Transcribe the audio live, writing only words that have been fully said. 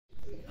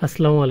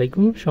আসসালামু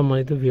আলাইকুম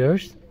সম্মানিত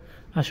ভিউয়ার্স,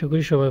 আশা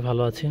করি সবাই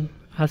ভালো আছেন।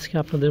 আজকে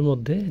আপনাদের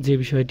মধ্যে যে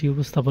বিষয়টি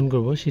উপস্থাপন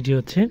করব সেটি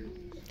হচ্ছে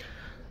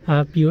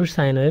পিওর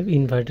সাইন ওয়েভ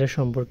ইনভার্টার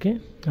সম্পর্কে।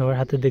 আমার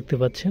হাতে দেখতে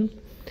পাচ্ছেন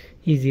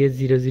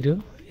EGS002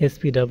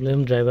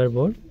 SPWM ড্রাইভার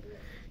বোর্ড।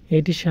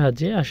 এটির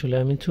সাহায্যে আসলে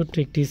আমি ছোট্ট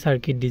একটি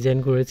সার্কিট ডিজাইন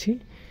করেছি।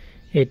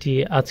 এটি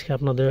আজকে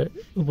আপনাদের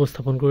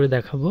উপস্থাপন করে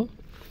দেখাবো।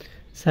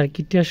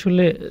 সার্কিটটি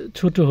আসলে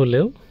ছোট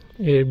হলেও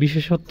এর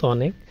বিশেষত্ব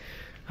অনেক।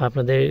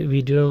 আপনাদের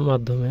ভিডিওর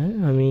মাধ্যমে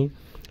আমি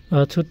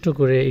ছোট্ট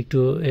করে একটু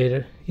এর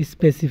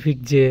স্পেসিফিক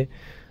যে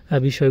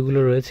বিষয়গুলো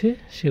রয়েছে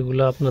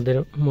সেগুলো আপনাদের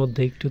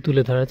মধ্যে একটু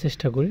তুলে ধরার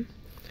চেষ্টা করি।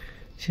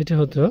 সেটা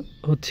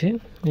হচ্ছে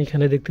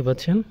এখানে দেখতে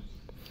পাচ্ছেন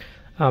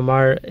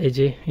আমার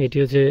এটি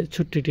হচ্ছে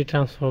ছোট্ট একটি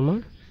ট্রান্সফর্মার।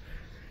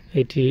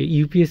 এটি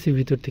ইউপিএসের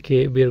ভিতর থেকে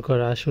বের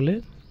করা আসলে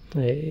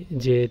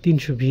যে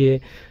 300VA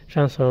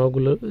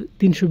ট্রান্সফর্মারগুলো,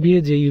 300VA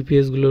যে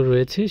ইউপিএসগুলো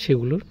রয়েছে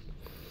সেগুলোর।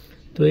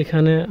 তো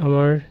এখানে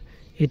আমার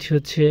এটি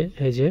হচ্ছে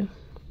এই যে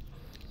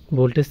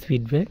ভোল্টেজ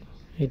ফিডব্যাক।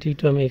 এটি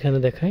একটু আমি এখানে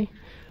দেখাই।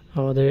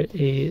 আমাদের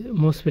এই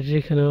মসফেটের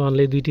এখানে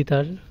অনলি 2টি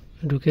তার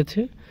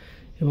ঢুকেছে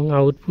এবং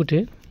আউটপুটে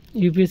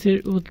ইউপিএসের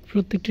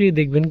প্রত্যেকটি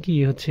দেখবেন কি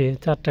হচ্ছে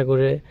 4টা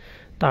করে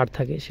তার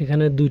থাকে।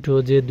 সেখানে দুটো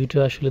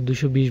আসলে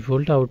 220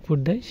 ভোল্ট আউটপুট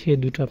দেয়, সেই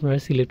দুটো আপনারা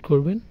সিলেক্ট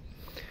করবেন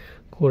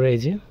করে এই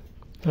যে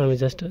আমি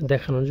জাস্ট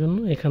দেখানোর জন্য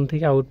এখান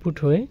থেকে আউটপুট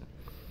হয়ে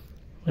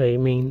এই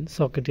মেইন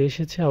সকেটে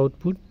এসেছে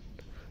আউটপুট,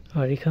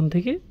 আর এখান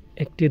থেকে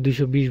একটি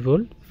 220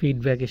 ভোল্ট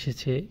ফিডব্যাক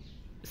এসেছে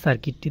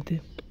সার্কিটটিতে।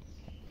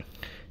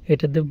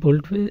 এটাতে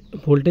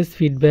ভোল্টেজ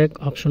ফিডব্যাক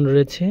অপশন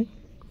রয়েছে।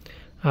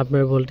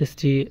 আপনার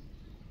ভোল্টেজটি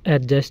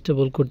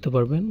অ্যাডজাস্টেবল করতে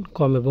পারবেন,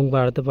 কম এবং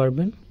বাড়াতে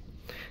পারবেন।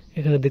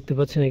 এখানে দেখতে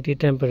পাচ্ছেন একটি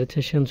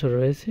টেম্পারেচার সেন্সর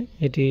রয়েছে।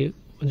 এটি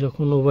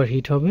যখন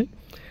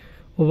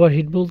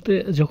ওভারহিট বলতে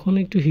যখন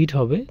একটু হিট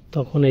হবে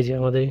তখন এই যে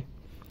আমাদের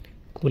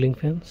কুলিং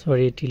ফ্যান,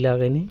 এটি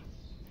লাগাইনি,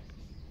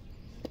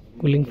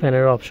 কুলিং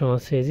ফ্যানের অপশন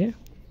আছে। এই যে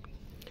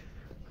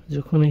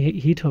যখন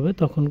হিট হবে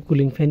তখন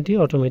কুলিং ফ্যানটি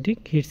অটোমেটিক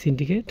হিট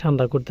সিনটিকে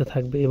ঠান্ডা করতে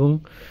থাকবে, এবং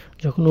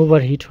যখন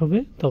ওভারহিট হবে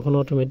তখন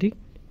অটোমেটিক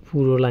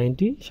পুরো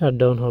লাইনটি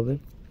শাটডাউন হবে।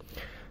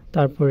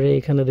 তারপরে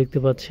এখানে দেখতে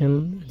পাচ্ছেন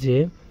যে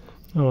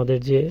আমাদের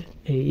যে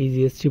এই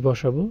ইজিএসটি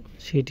বসাবো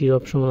সেটির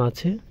অপশন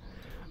আছে।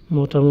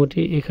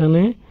 মোটামুটি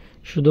এখানে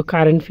শুধু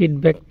কারেন্ট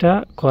ফিডব্যাকটা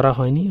করা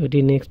হয়নি, ওটি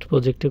নেক্সট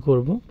প্রজেক্টে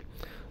করব।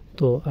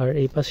 তো আর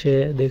এই পাশে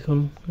দেখুন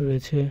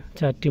রয়েছে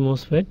 4টি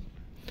মসফেট।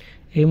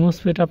 এই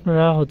মসফেট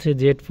আপনারা হচ্ছে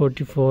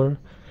Z44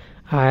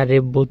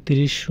 RF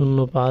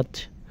 3205,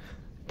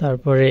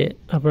 তারপরে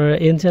আপনারা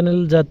এন চ্যানেল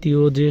জাতীয়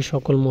যে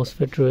সকল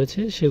মসফেট রয়েছে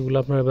সেগুলো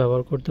আপনারা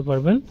ব্যবহার করতে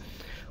পারবেন।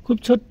 খুব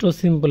ছোট্ট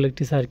সিম্পল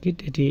একটি সার্কিট।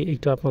 এটি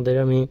একটু আপনাদের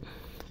আমি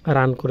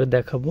রান করে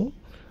দেখাবো।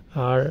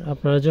 আর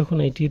আপনারা যখন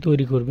এটি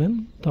তৈরি করবেন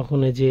তখন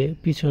এই যে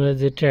পিছনের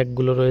যে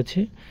ট্র্যাকগুলো রয়েছে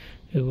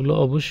এগুলো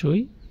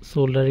অবশ্যই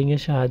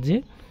সোল্ডারিংয়ের সাহায্যে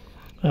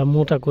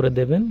মোটা করে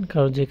দেবেন,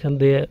 কারণ যেখান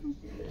দিয়ে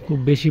খুব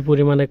বেশি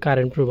পরিমাণে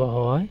কারেন্ট প্রবাহ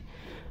হয়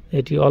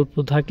এটি অল্প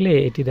থাকলে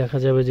এটি দেখা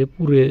যাবে যে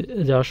পুড়ে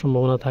যাওয়ার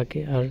সম্ভাবনা থাকে।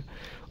 আর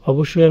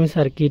অবশ্যই আমি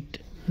সার্কিট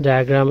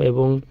ডায়াগ্রাম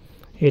এবং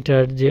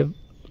এটার যে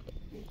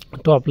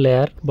টপ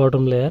লেয়ার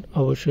বটম লেয়ার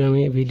অবশ্যই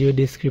আমি ভিডিও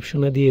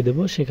ডিসক্রিপশনে দিয়ে দেব,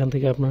 সেখান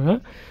থেকে আপনারা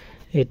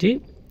এটি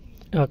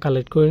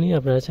কালেক্ট করে নিয়ে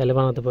আপনারা চাইলে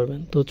বানাতে পারবেন।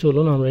 তো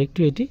চলুন আমরা একটু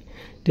এটি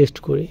টেস্ট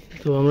করি।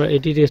 তো আমরা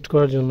এটি টেস্ট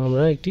করার জন্য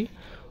আমরা একটি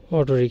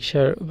অটো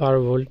রিক্সার 12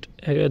 ভোল্ট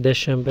 150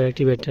 অ্যাম্পিয়ার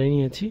একটি ব্যাটারি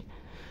নিয়েছি।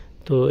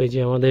 তো এই যে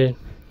আমাদের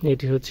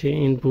এটি হচ্ছে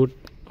ইনপুট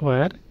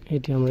ওয়্যার,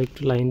 এটি আমরা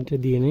একটু লাইনটা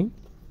দিয়ে নিই।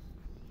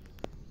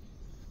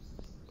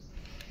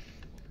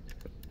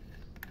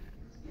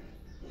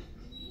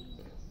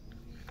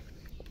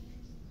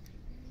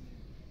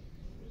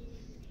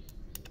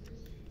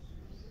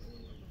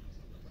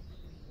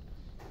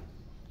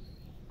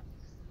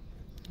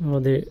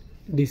 আমাদের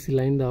ডিসি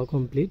লাইন দেওয়া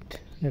কমপ্লিট।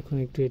 এখন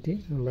একটু এটি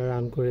আমরা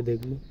রান করে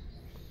দেখব।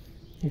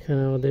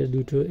 এখানে আমাদের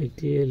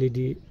একটি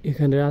এলইডি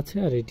এখানে আছে,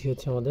 আর এটি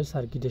হচ্ছে আমাদের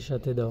সার্কিটের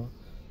সাথে দেওয়া।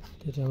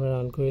 তো এটা আমরা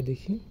রান করে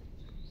দেখি।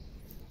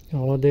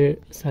 আমাদের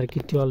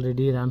সার্কিটটি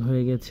অলরেডি রান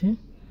হয়ে গেছে।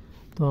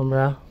 তো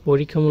আমরা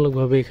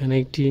পরীক্ষামূলকভাবে এখানে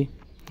একটি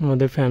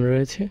আমাদের ফ্যান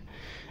রয়েছে,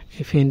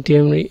 এই ফ্যানটি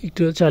আমি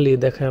একটু চালিয়ে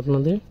দেখাই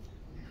আপনাদের।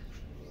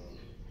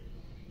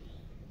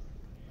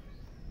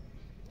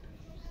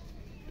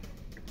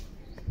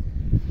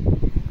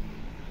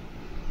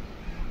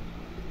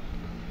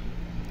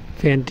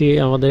 ফ্যানটি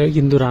আমাদের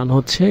কিন্তু রান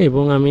হচ্ছে,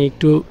 এবং আমি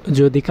একটু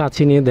যদি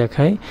কাছে নিয়ে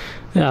দেখাই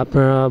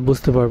আপনারা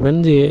বুঝতে পারবেন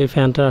যে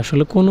ফ্যানটা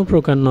আসলে কোনো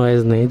প্রকার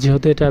নয়েজ নেই,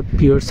 যেহেতু এটা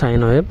পিওর সাইন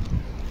ওয়েভ।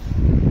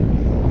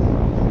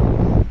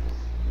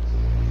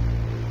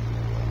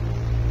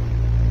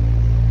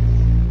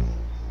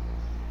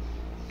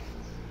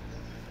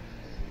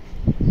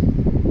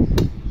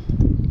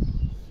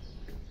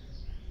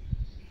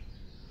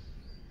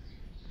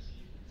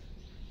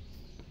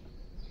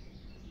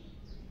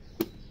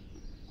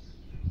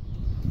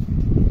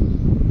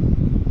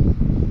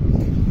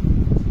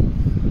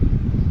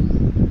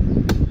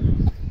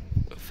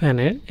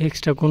 ফ্যানের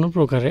এক্সট্রা কোনো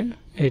প্রকারে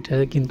এটা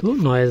কিন্তু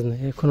নয়েজ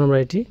নেই। এখন আমরা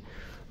এটি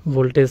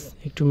ভোল্টেজ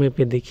একটু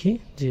মেপে দেখি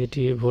যে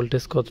এটি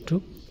ভোল্টেজ কতটুকু।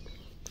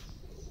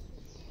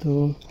 তো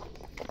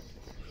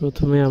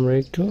প্রথমে আমরা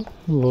একটু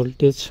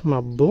ভোল্টেজ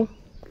মাপবো।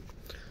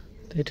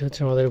 তো এটা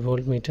হচ্ছে আমাদের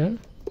ভোল্ট মিটার।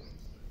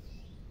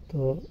 তো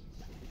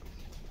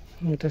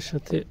এটার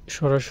সাথে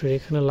সরাসরি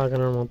এখানে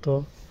লাগানোর মতো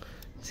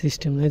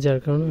সিস্টেম নেই, যার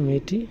কারণে আমি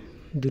এটি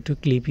দুটো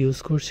ক্লিপ ইউজ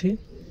করছি।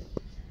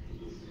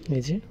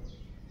 এই যে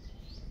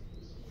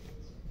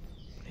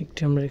একটি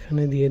আমরা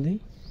এখানে দিয়ে দিই।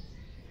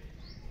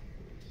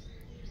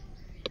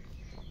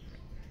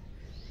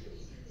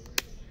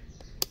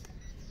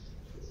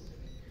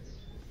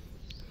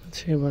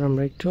 আচ্ছা, এবার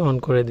আমরা একটু অন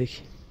করে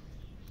দেখি।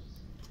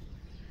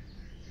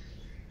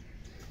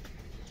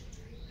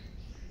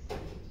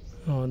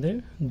 আমাদের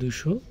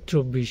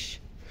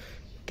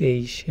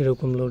 224/23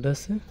 এরকম লোড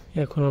আছে।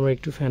 এখন আমরা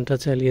একটু ফ্যানটা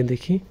চালিয়ে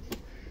দেখি।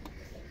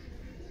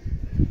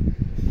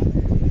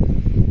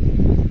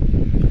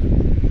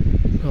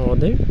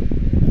 আমাদের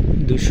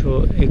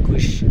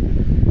 221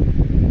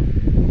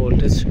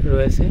 ভোল্টেজ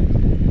রয়েছে।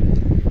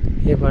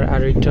 এবার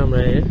আরও একটু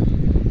আমরা এর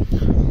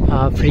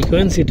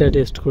ফ্রিকোয়েন্সিটা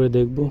টেস্ট করে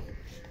দেখব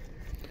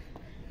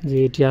যে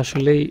এটি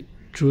আসলেই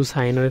ট্রু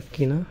সাইন ওয়েভ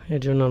কিনা।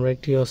 এর জন্য আমরা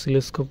একটি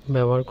অসিলোস্কোপ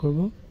ব্যবহার করব।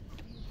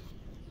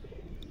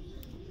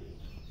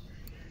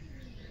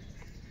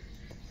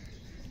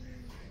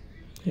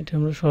 এটা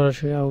আমরা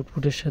সরাসরি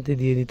আউটপুটের সাথে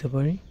দিয়ে দিতে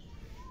পারি।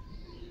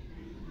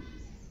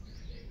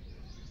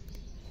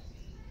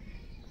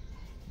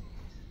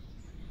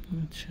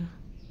 আচ্ছা,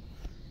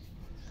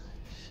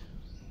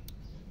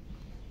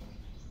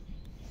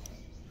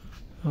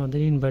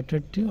 আমাদের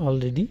ইনভার্টারটি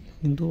অলরেডি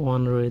কিন্তু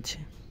অন রয়েছে।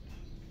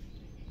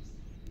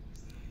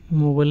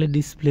 মোবাইলের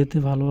ডিসপ্লেতে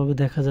ভালোভাবে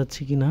দেখা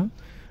যাচ্ছে কি না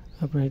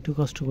আপনারা একটু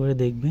কষ্ট করে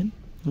দেখবেন।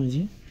 ওই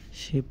যে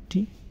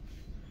শেপটি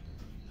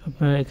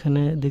আপনারা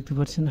এখানে দেখতে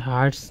পাচ্ছেন,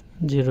 হার্টস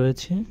যে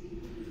রয়েছে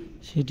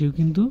সেটিও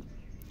কিন্তু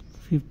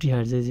 50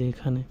 হার্টজ। এই যে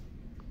এখানে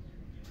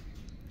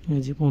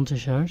এই যে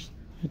 50 হার্টজ।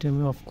 এটা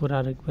আমি অফ করে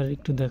আরেকবার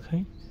একটু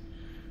দেখাই।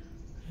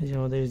 এই যে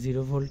আমাদের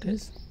 0 ভোল্টেজ।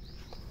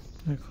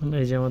 এখন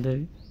এই যে আমাদের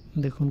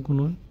দেখুন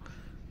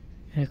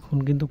এখন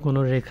কিন্তু কোনো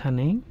রেখা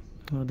নেই।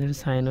 আমাদের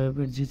সাইন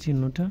ওয়েভের যে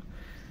চিহ্নটা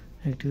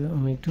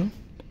আমি একটু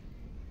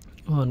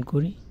অন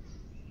করি।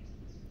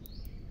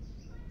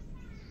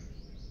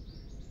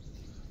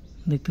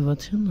 দেখতে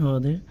পাচ্ছেন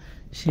আমাদের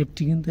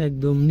শেপটি কিন্তু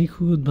একদম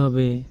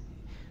নিখুঁতভাবে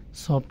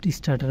সফট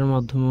স্টার্টারের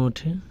মাধ্যমে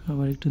ওঠে।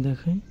 আবার একটু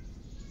দেখাই।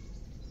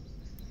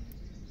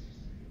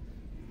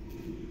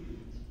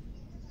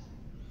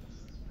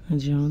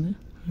 যে আমাদের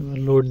এবার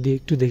লোড দিয়ে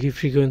একটু দেখি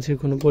ফ্রিকোয়েন্সির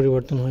কোনো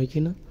পরিবর্তন হয়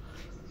কিনা।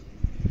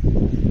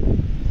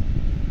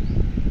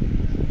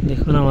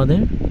 দেখুন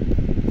আমাদের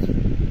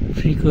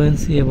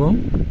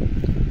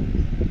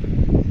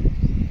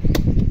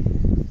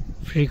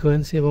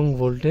ফ্রিকোয়েন্সি এবং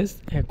ভোল্টেজ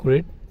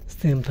অ্যাকুরেট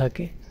সেম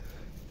থাকে।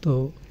 তো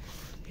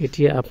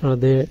এটি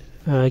আপনাদের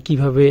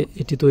কিভাবে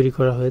এটি তৈরি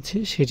করা হয়েছে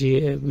সেটি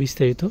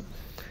বিস্তারিত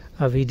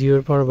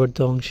ভিডিওর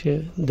পরবর্তী অংশে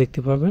দেখতে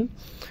পাবেন।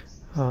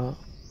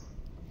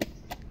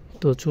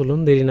 তো চলুন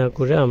দেরি না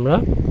করে আমরা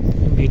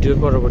ভিডিওর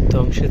পরবর্তী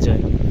অংশে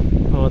যাই।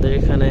 আমাদের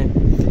এখানে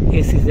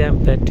এসি যে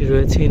অ্যাম্পিয়ারটি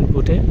রয়েছে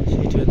ইনপুটে,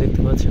 সেটিও দেখতে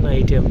পাচ্ছেন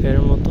 8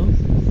 অ্যাম্পিয়ারের মতো।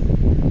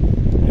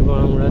 এবং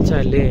আমরা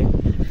চাইলে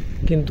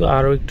কিন্তু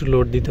আরও একটু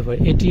লোড দিতে পারি।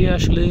 এটি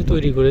আসলে যে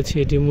তৈরি করেছি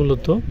এটি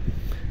মূলত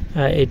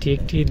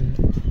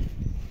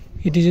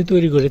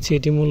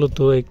এটি মূলত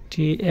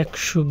একটি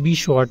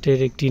 120 ওয়াটের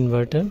একটি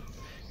ইনভার্টার।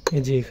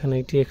 এই যে এখানে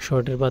একটি 100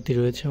 ওয়াটের বাতি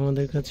রয়েছে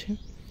আমাদের কাছে।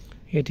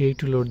 এটি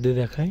একটু লোড দিয়ে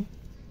দেখায়।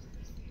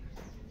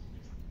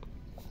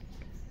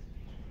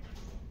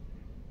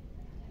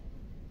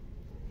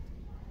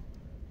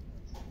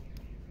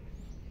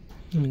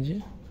 যে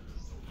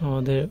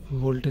আমাদের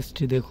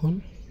ভোল্টেজটি দেখুন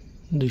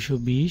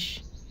 220,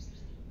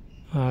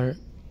 আর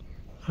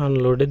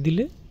আনলোডে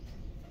দিলে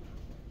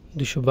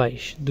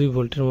 222, 2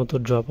 ভোল্টের মতো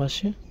ড্রপ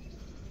আসে।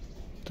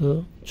 তো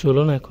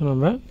চলুন এখন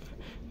আমরা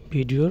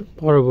ভিডিওর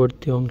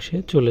পরবর্তী অংশে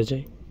চলে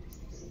যাই।